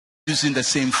using the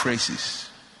same phrases.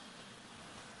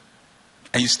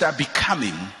 And you start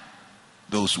becoming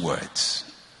those words.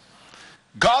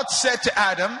 God said to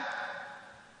Adam,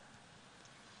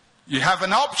 you have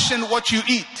an option what you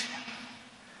eat.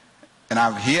 And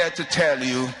I'm here to tell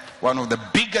you, one of the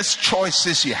biggest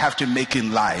choices you have to make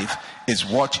in life is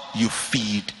what you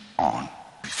feed on.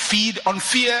 Feed on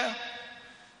fear,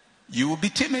 you will be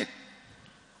timid.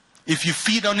 If you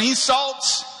feed on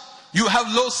insults, you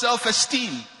have low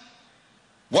self-esteem.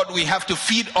 What we have to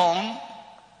feed on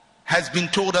has been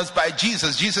told us by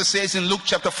Jesus. Jesus says in Luke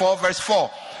chapter 4 verse 4,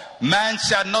 man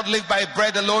shall not live by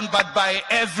bread alone, but by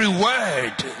every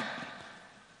word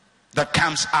that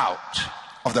comes out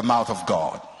of the mouth of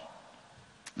God.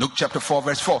 Luke chapter 4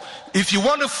 verse 4. If you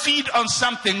want to feed on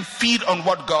something, feed on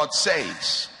what God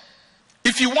says.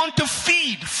 If you want to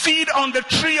feed on the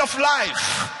tree of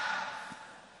life.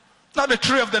 Not the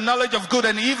tree of the knowledge of good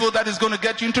and evil that is going to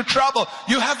get you into trouble.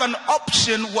 You have an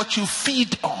option what you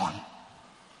feed on.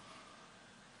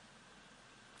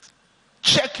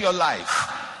 Check your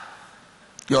life.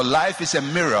 Your life is a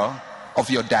mirror of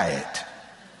your diet.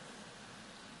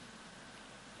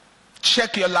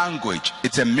 Check your language.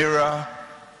 It's a mirror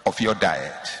of your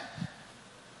diet.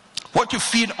 What you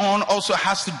feed on also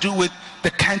has to do with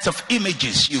the kinds of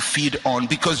images you feed on,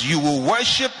 because you will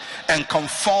worship and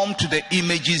conform to the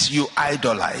images you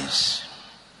idolize.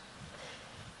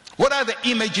 What are the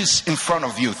images in front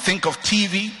of you? Think of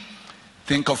TV,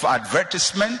 think of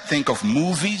advertisement, think of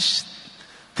movies,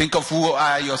 think of who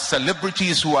are your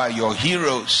celebrities, who are your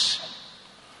heroes.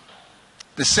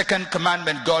 The second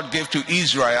commandment God gave to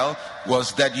Israel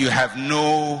was that you have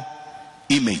no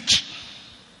image.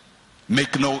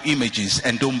 Make no images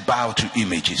and don't bow to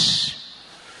images.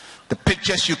 The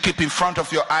pictures you keep in front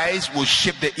of your eyes will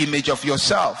shape the image of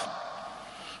yourself.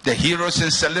 The heroes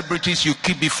and celebrities you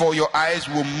keep before your eyes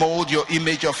will mold your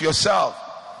image of yourself.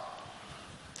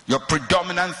 Your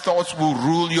predominant thoughts will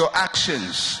rule your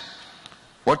actions.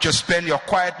 What you spend your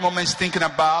quiet moments thinking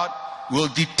about will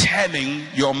determine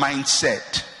your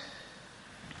mindset.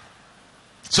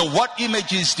 So what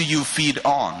images do you feed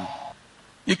on?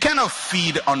 You cannot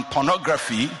feed on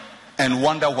pornography and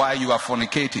wonder why you are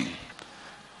fornicating.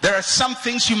 There are some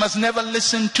things you must never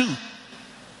listen to.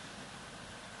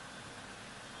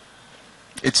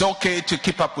 It's okay to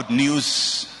keep up with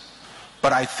news,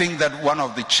 but I think that one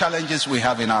of the challenges we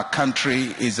have in our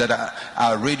country is that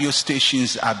our radio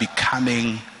stations are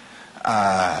becoming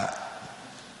a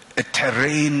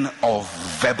terrain of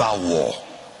verbal war.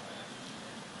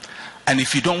 And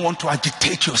if you don't want to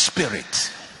agitate your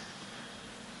spirit,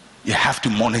 you have to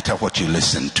monitor what you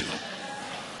listen to.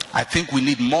 I think we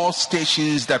need more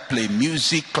stations that play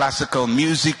music, classical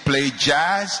music, play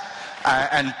jazz,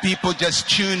 and people just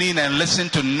tune in and listen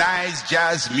to nice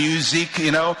jazz music,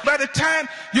 you know. By the time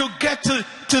you get to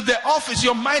the office,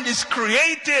 your mind is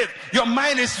creative. Your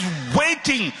mind is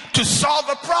waiting to solve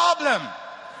a problem.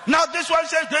 Now this one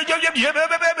says,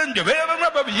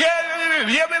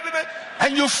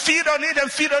 and you feed on it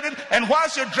and feed on it, and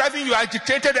whilst you're driving, you're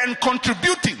agitated and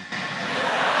contributing.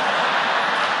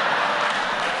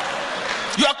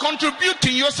 You are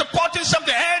contributing, you're supporting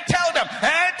something. Hey, tell them,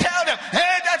 hey,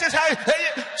 that is how.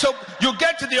 Hey. So you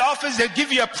get to the office, they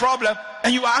give you a problem,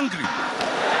 and you are angry.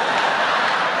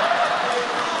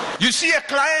 You see a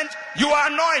client, you are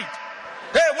annoyed.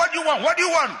 Hey, what do you want? What do you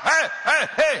want?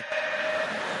 Hey.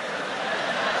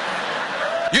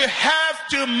 You have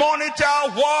to monitor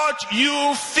what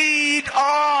you feed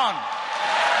on.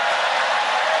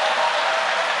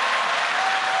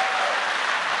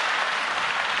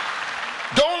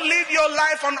 Don't live your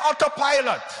life on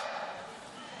autopilot,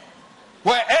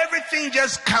 where everything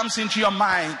just comes into your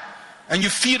mind and you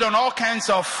feed on all kinds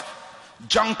of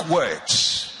junk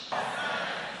words.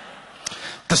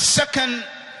 The second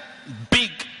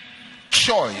big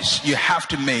choice you have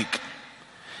to make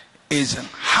is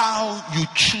how you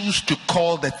choose to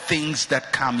call the things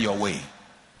that come your way.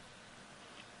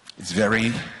 It's a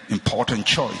very important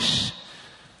choice.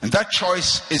 And that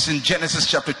choice is in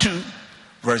Genesis chapter 2,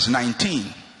 verse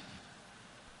 19.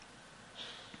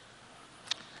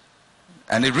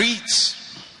 And it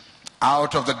reads,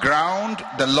 out of the ground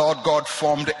the Lord God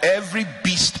formed every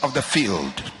beast of the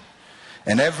field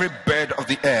and every bird of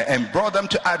the air, and brought them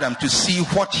to Adam to see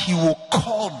what he will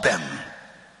call them.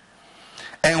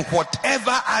 And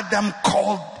whatever Adam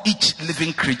called each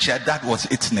living creature, that was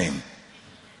its name.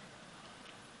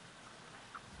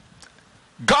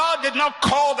 God did not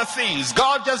call the things,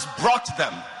 God just brought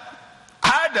them.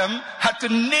 Adam had to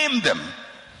name them.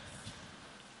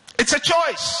 It's a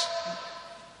choice.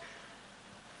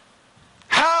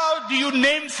 How do you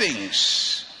name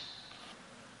things?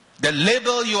 The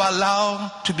label you allow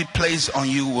to be placed on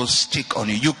you will stick on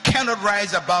you. You cannot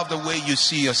rise above the way you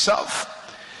see yourself.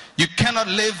 You cannot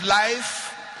live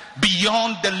life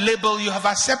beyond the label you have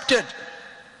accepted.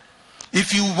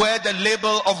 If you wear the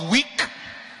label of weak,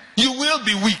 you will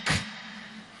be weak.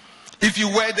 If you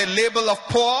wear the label of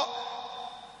poor,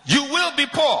 you will be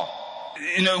poor.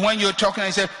 You know, when you're talking, I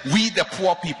say, we the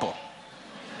poor people.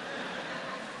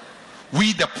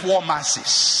 We the poor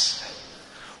masses.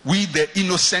 We the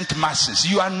innocent masses.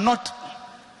 You are not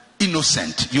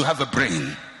innocent. You have a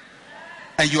brain.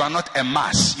 And you are not a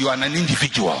mass. You are an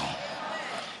individual.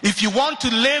 If you want to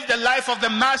live the life of the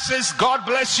masses, God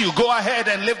bless you. Go ahead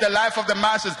and live the life of the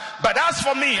masses. But as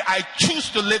for me, I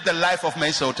choose to live the life of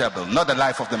Mensa Otabil, not the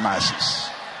life of the masses.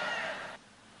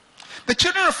 The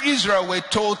children of Israel were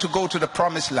told to go to the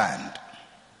promised land.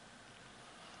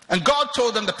 And God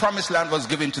told them the promised land was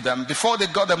given to them. Before they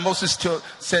got there, Moses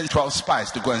sent 12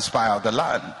 spies to go and spy out the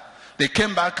land. They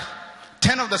came back.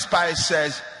 10 of the spies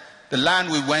says, the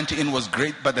land we went in was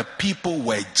great, but the people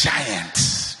were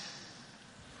giants.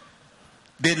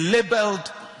 They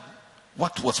labeled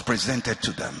what was presented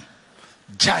to them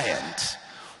giant.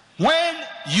 When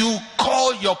you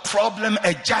call your problem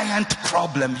a giant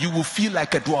problem, you will feel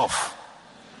like a dwarf.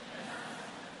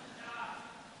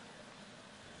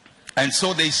 And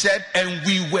so they said, and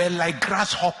we were like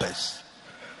grasshoppers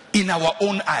in our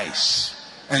own eyes,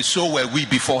 and so were we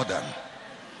before them.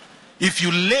 If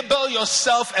you label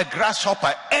yourself a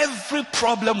grasshopper, every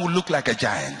problem will look like a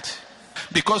giant.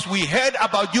 Because we heard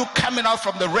about you coming out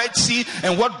from the Red Sea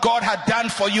and what God had done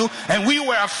for you, and we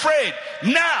were afraid.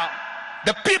 Now,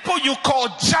 the people you call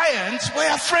giants were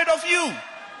afraid of you.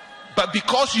 But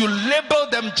because you label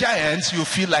them giants, you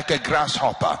feel like a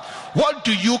grasshopper. What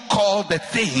do you call the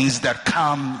things that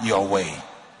come your way?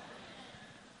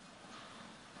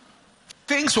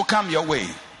 Things will come your way.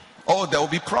 Oh, there will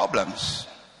be problems.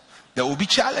 There will be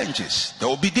challenges. There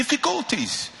will be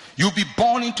difficulties. You'll be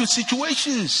born into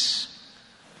situations.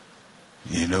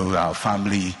 You know, our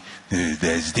family,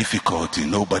 there's difficulty.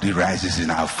 Nobody rises in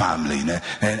our family.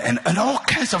 And all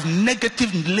kinds of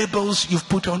negative labels you've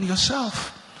put on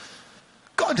yourself.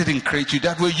 God didn't create you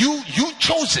that way. You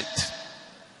chose it.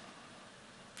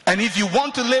 And if you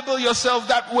want to label yourself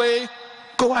that way,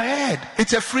 go ahead.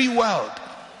 It's a free world.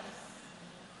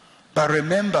 But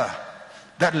remember,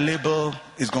 that label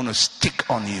is going to stick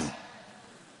on you.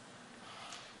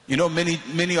 You know,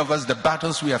 many of us, the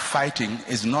battles we are fighting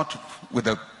is not with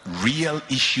the real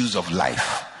issues of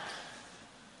life.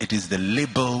 It is the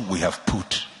label we have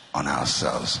put on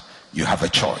ourselves. You have a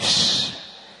choice.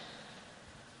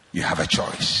 You have a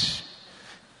choice.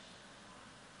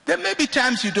 There may be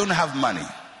times you don't have money.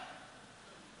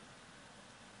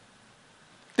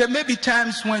 There may be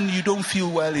times when you don't feel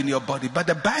well in your body. But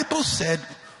the Bible said,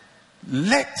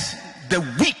 let the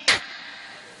weak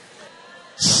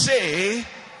say,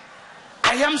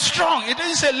 I am strong. It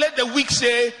doesn't say, let the weak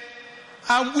say,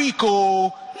 I'm weak.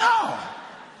 Oh, no.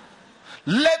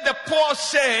 Let the poor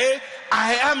say,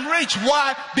 I am rich.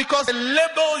 Why? Because the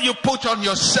label you put on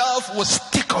yourself will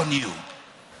stick on you.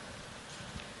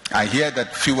 I hear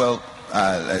that fuel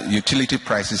utility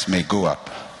prices may go up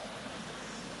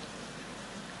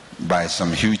by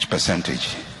some huge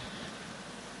percentage.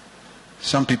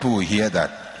 Some people will hear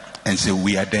that and say,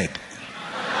 we are dead.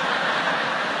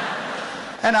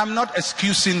 And I'm not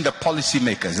excusing the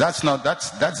policymakers.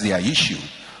 That's their issue.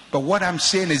 But what I'm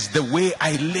saying is the way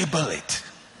I label it.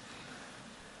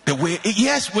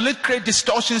 Yes, will it create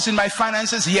distortions in my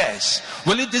finances? Yes.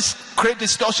 Will it create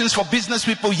distortions for business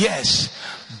people? Yes.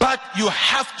 But you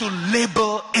have to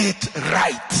label it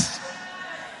right.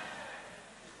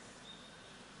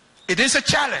 It is a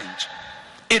challenge.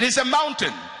 It is a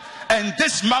mountain. And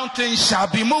this mountain shall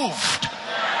be moved.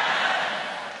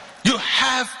 You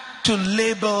have to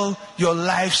label your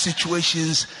life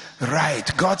situations right.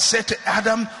 God said to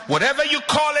Adam, whatever you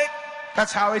call it,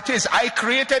 that's how it is. I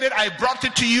created it. I brought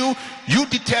it to you. You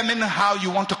determine how you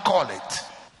want to call it.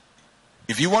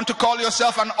 If you want to call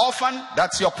yourself an orphan,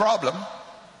 that's your problem.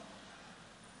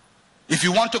 If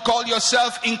you want to call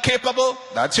yourself incapable,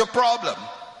 that's your problem.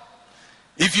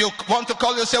 If you want to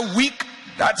call yourself weak,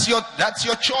 that's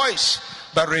your choice.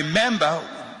 But remember,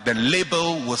 the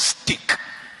label will stick.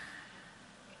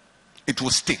 It will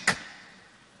stick.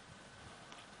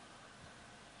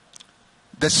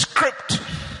 The script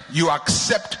you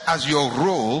accept as your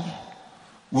role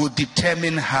will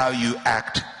determine how you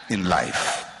act in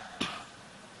life.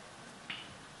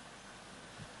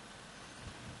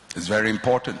 It's very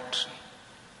important.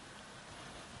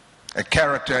 A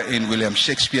character in William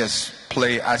Shakespeare's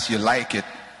play As You Like It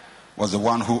was the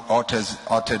one who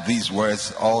uttered these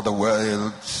words, all the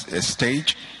world's a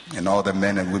stage, and all the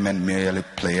men and women merely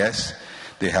players.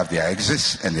 They have their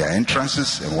exits and their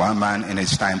entrances, and one man in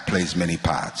his time plays many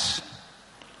parts.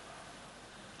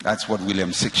 That's what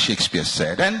William Shakespeare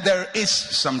said, and there is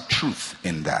some truth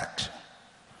in that.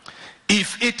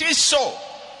 If it is so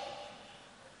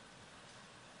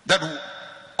that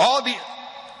all the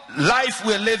life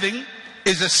we're living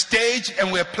is a stage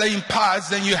and we're playing parts,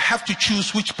 then you have to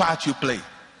choose which part you play.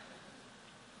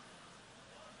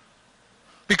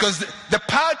 Because the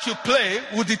part you play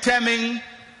will determine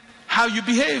how you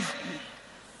behave.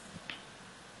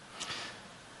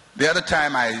 The other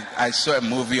time I saw a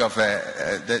movie of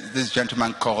this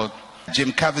gentleman called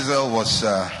Jim Caviezel was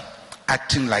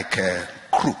acting like a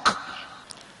crook.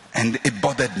 And it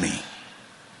bothered me.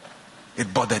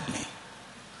 It bothered me.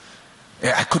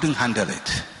 I couldn't handle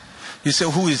it. You say,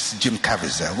 who is Jim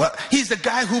Caviezel? Well, he's the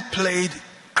guy who played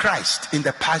Christ in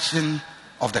the Passion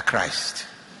of the Christ.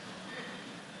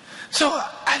 So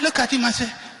I look at him and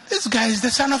say, this guy is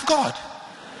the Son of God.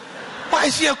 Why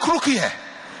is he a crook here?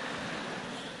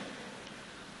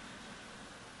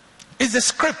 It's the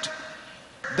script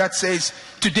that says,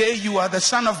 today you are the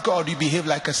Son of God, you behave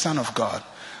like a son of God.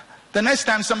 The next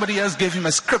time somebody else gave him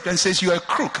a script and says you're a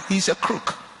crook, he's a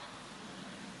crook.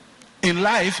 In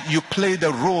life, you play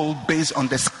the role based on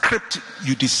the script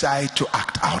you decide to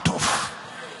act out of.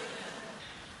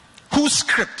 Whose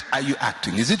script are you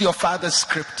acting? Is it your father's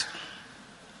script?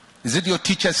 Is it your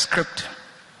teacher's script?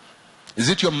 Is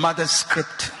it your mother's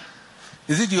script?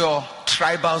 Is it your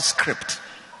tribal script?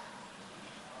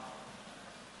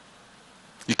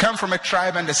 You come from a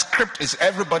tribe and the script is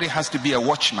everybody has to be a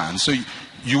watchman. So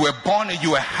you were born and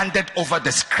you were handed over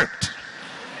the script.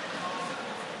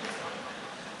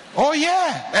 Oh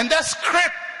yeah, and that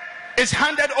script is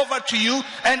handed over to you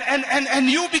and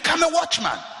you become a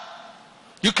watchman.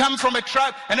 You come from a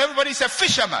tribe and everybody's a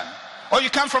fisherman. Or you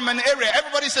come from an area,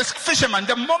 everybody's a fisherman.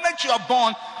 The moment you are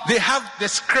born, they have the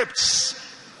scripts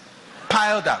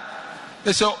piled up.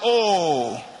 They say,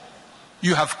 oh,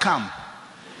 you have come.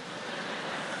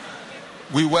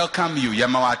 We welcome you,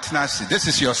 Yamawatnasi. This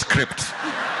is your script.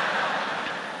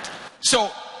 So,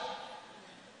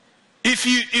 if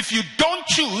you don't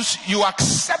choose, you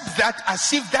accept that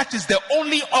as if that is the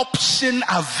only option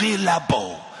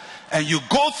available. And you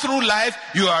go through life,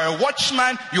 you are a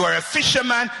watchman, you are a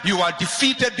fisherman, you are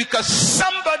defeated because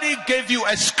somebody gave you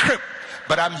a script.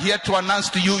 But I'm here to announce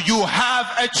to you, you have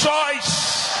a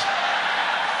choice.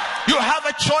 You have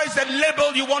a choice, the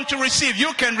label you want to receive.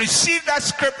 You can receive that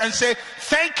script and say,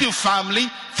 thank you family,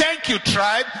 thank you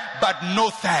tribe, but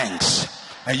no thanks.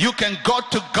 And you can go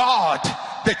to God,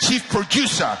 the chief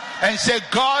producer, and say,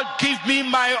 God, give me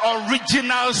my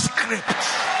original script.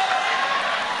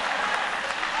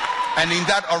 And in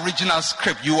that original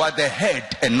script, you are the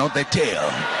head and not the tail.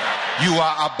 You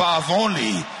are above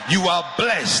only. You are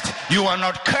blessed. You are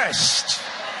not cursed.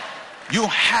 You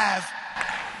have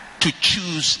to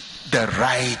choose the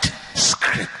right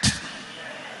script.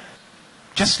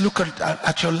 Just look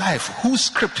at your life. Whose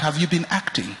script have you been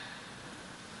acting?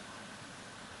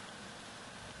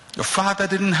 Your father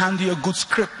didn't hand you a good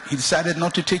script. He decided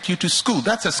not to take you to school.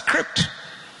 That's a script.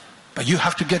 But you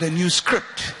have to get a new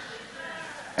script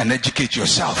and educate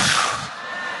yourself.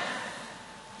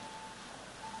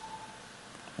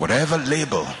 Whatever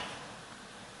label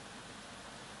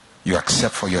you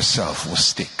accept for yourself will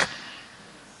stick.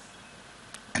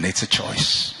 And it's a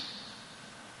choice.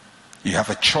 You have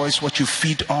a choice what you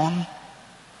feed on.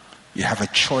 You have a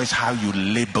choice how you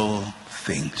label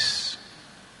things.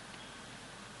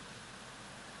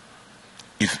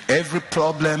 If every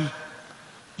problem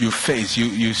you face,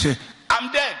 you say,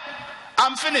 I'm dead,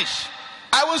 I'm finished,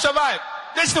 I will survive,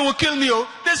 this thing will kill me, oh,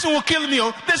 this one will kill me,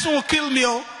 oh, this one will kill me,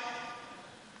 oh.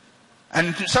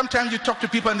 And sometimes you talk to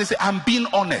people and they say, I'm being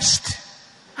honest.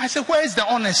 I say, where is the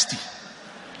honesty?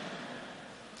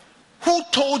 Who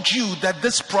told you that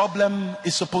this problem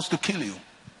is supposed to kill you?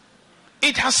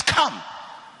 It has come.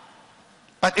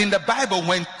 But in the Bible,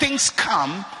 when things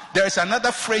come, there is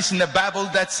another phrase in the Bible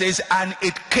that says, and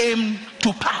it came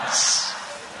to pass.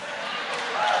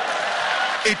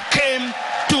 It came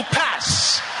to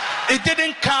pass. It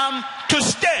didn't come to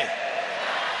stay.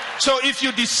 So if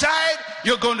you decide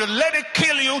you're going to let it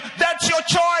kill you, that's your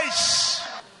choice.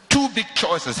 Two big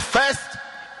choices. First,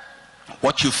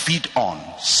 what you feed on.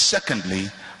 Secondly,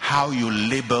 how you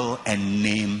label and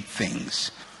name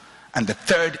things. And the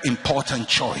third important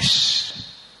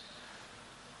choice,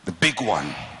 the big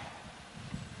one,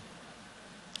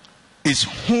 is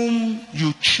whom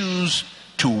you choose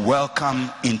to welcome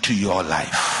into your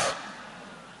life.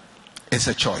 It's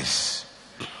a choice.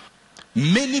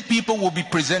 Many people will be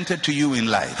presented to you in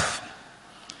life.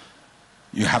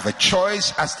 You have a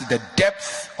choice as to the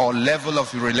depth or level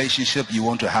of relationship you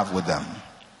want to have with them.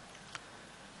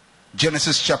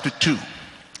 Genesis chapter 2,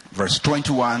 verse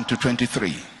 21 to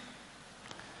 23.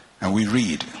 And we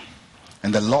read,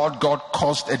 "And the Lord God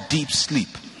caused a deep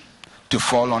sleep to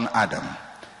fall on Adam,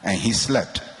 and he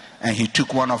slept. And he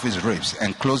took one of his ribs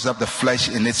and closed up the flesh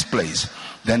in its place.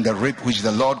 Then the rib which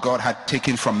the Lord God had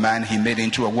taken from man, he made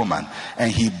into a woman.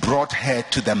 And he brought her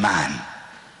to the man."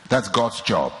 That's God's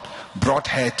job. Brought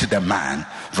her to the man.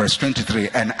 Verse 23.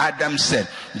 "And Adam said,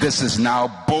 This is now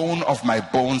bone of my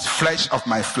bones, flesh of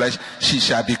my flesh. She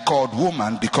shall be called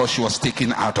woman, because she was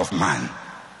taken out of man."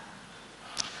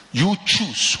 You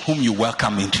choose whom you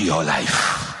welcome into your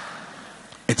life.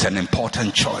 It's an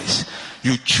important choice.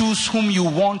 You choose whom you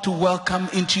want to welcome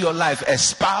into your life. A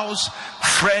spouse,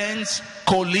 friends,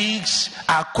 colleagues,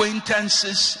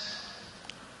 acquaintances.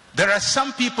 There are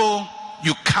some people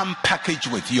you come packaged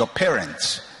with, your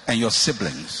parents and your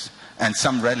siblings and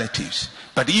some relatives.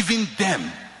 But even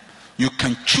them, you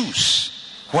can choose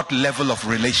what level of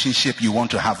relationship you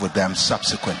want to have with them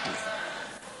subsequently.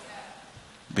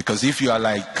 Because if you are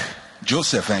like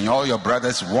Joseph and all your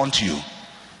brothers want you,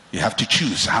 you have to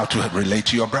choose how to relate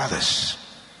to your brothers.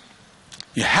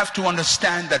 You have to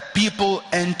understand that people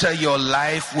enter your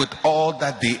life with all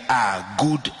that they are,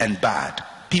 good and bad.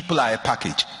 People are a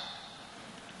package.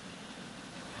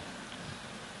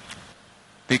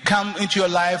 They come into your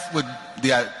life with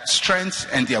their strengths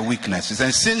and their weaknesses.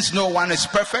 And since no one is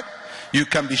perfect, you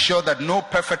can be sure that no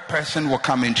perfect person will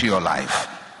come into your life.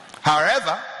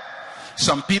 However,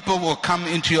 some people will come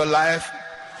into your life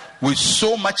with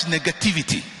so much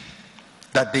negativity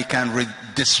that they can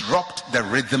disrupt the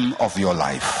rhythm of your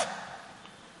life.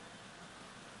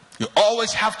 You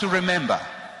always have to remember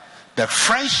that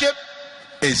friendship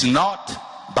is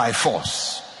not by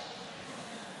force.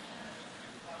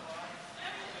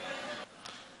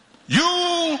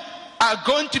 You are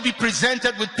going to be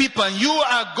presented with people, and you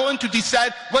are going to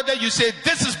decide whether you say,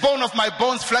 "This is bone of my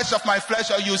bones, flesh of my flesh,"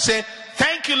 or you say,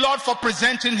 "Thank you, Lord, for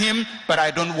presenting him, but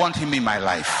I don't want him in my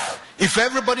life." If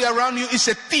everybody around you is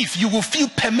a thief, you will feel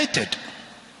permitted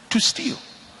to steal.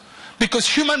 Because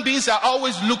human beings are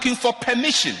always looking for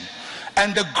permission.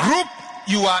 And the group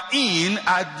you are in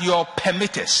are your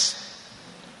permitters.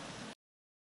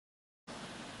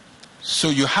 So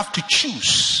you have to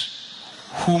choose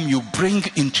whom you bring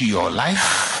into your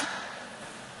life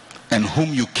and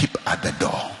whom you keep at the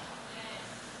door.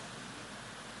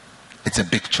 It's a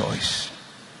big choice.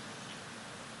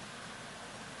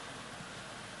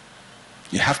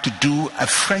 You have to do a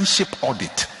friendship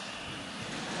audit,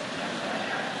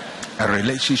 a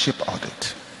relationship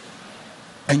audit,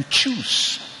 and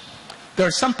choose. There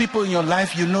are some people in your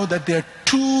life, you know that they're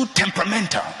too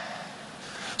temperamental.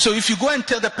 So if you go and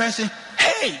tell the person,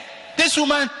 "Hey, this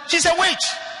woman, she's a witch,"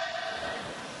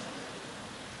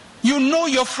 you know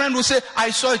your friend will say,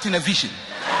 "I saw it in a vision."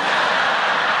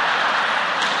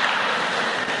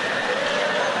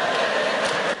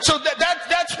 So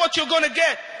that's what you're going to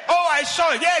get. "Oh, I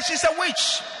saw it. Yeah, she's a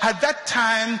witch." At that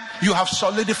time, you have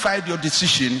solidified your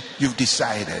decision. You've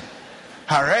decided.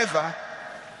 However,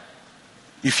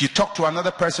 if you talk to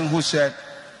another person who said,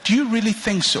 "Do you really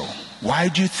think so? Why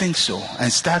do you think so?"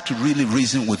 and start to really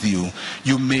reason with you,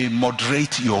 you may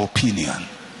moderate your opinion.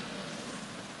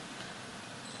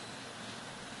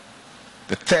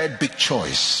 The third big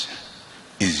choice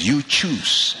is you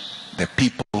choose the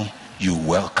people you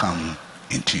welcome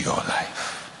into your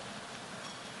life.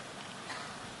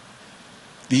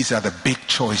 These are the big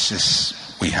choices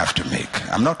we have to make.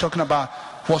 I'm not talking about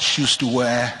what shoes to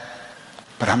wear,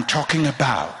 but I'm talking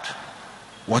about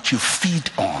what you feed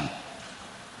on,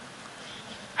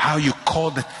 how you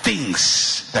call the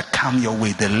things that come your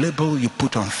way, the label you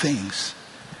put on things,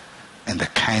 and the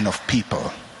kind of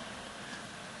people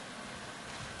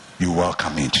you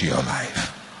welcome into your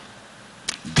life.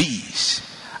 These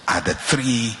are the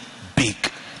three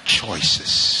big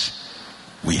choices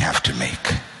we have to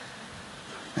make.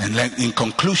 And in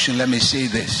conclusion, let me say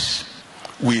this: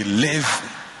 we live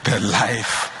the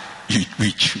life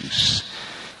we choose.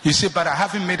 You say, "But I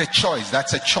haven't made a choice."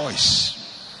 That's a choice.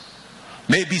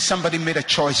 Maybe somebody made a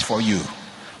choice for you.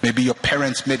 Maybe your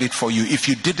parents made it for you. If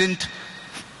you didn't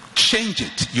change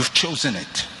it, you've chosen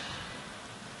it.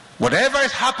 Whatever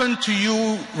has happened to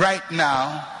you right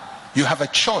now, you have a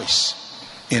choice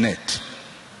in it.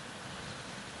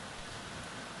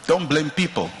 Don't blame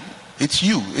people. It's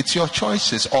you. It's your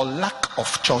choices or lack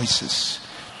of choices.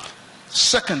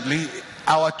 Secondly,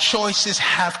 our choices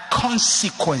have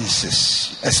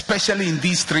consequences, especially in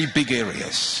these three big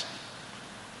areas.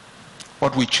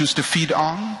 what we choose to feed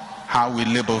on, how we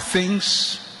label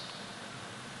things,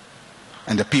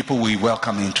 and the people we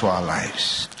welcome into our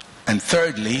lives. And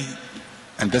thirdly,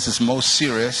 and this is most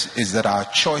serious, is that our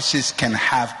choices can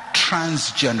have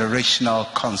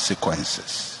transgenerational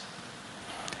consequences,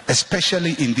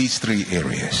 especially in these three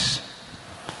areas.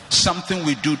 Something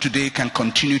we do today can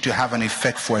continue to have an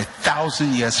effect for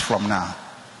 1,000 years from now,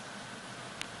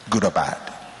 good or bad.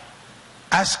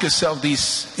 Ask yourself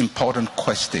these important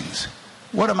questions.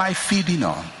 What am I feeding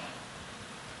on?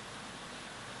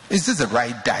 Is this the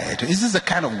right diet? Is this the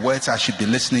kind of words I should be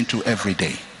listening to every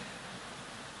day?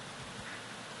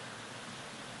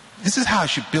 This is how I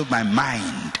should build my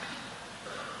mind.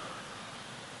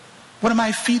 What am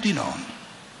I feeding on?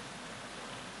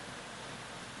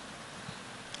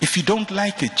 If you don't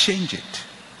like it, change it.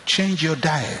 Change your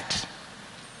diet.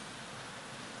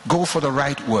 Go for the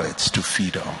right words to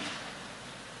feed on.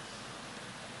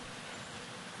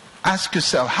 Ask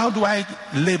yourself, how do I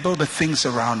label the things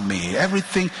around me?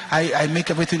 Everything, I make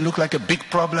everything look like a big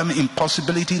problem,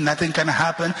 impossibility, nothing can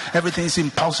happen, everything is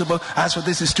impossible. As for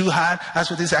this is too hard, as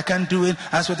for this I can't do it,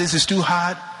 as for this is too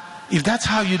hard. If that's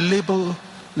how you label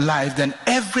life, then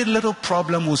every little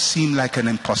problem will seem like an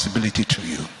impossibility to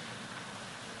you.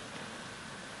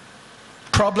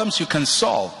 Problems you can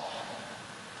solve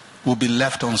will be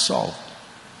left unsolved.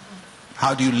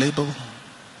 How do you label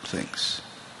things?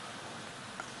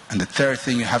 And the third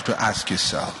thing you have to ask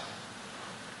yourself,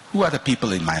 who are the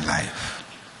people in my life?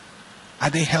 Are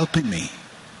they helping me?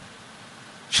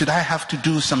 Should I have to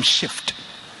do some shift?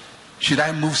 Should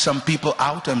I move some people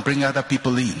out and bring other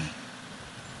people in?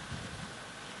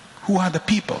 Who are the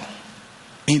people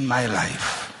in my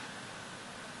life?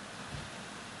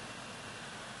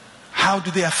 How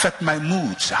do they affect my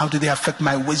moods? How do they affect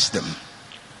my wisdom?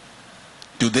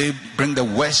 Do they bring the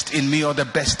worst in me or the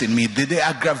best in me? Do they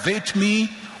aggravate me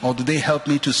or do they help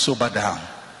me to sober down?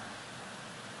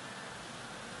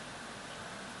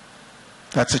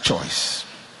 That's a choice.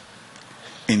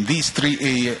 In these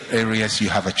three areas you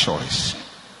have a choice.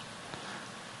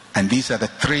 And these are the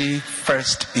three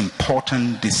first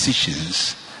important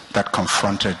decisions that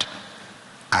confronted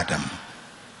Adam.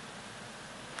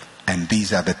 And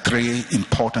these are the three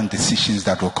important decisions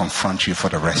that will confront you for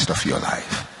the rest of your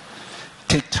life.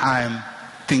 Take time,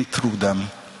 think through them,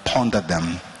 ponder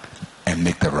them, and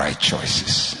make the right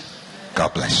choices.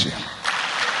 God bless you.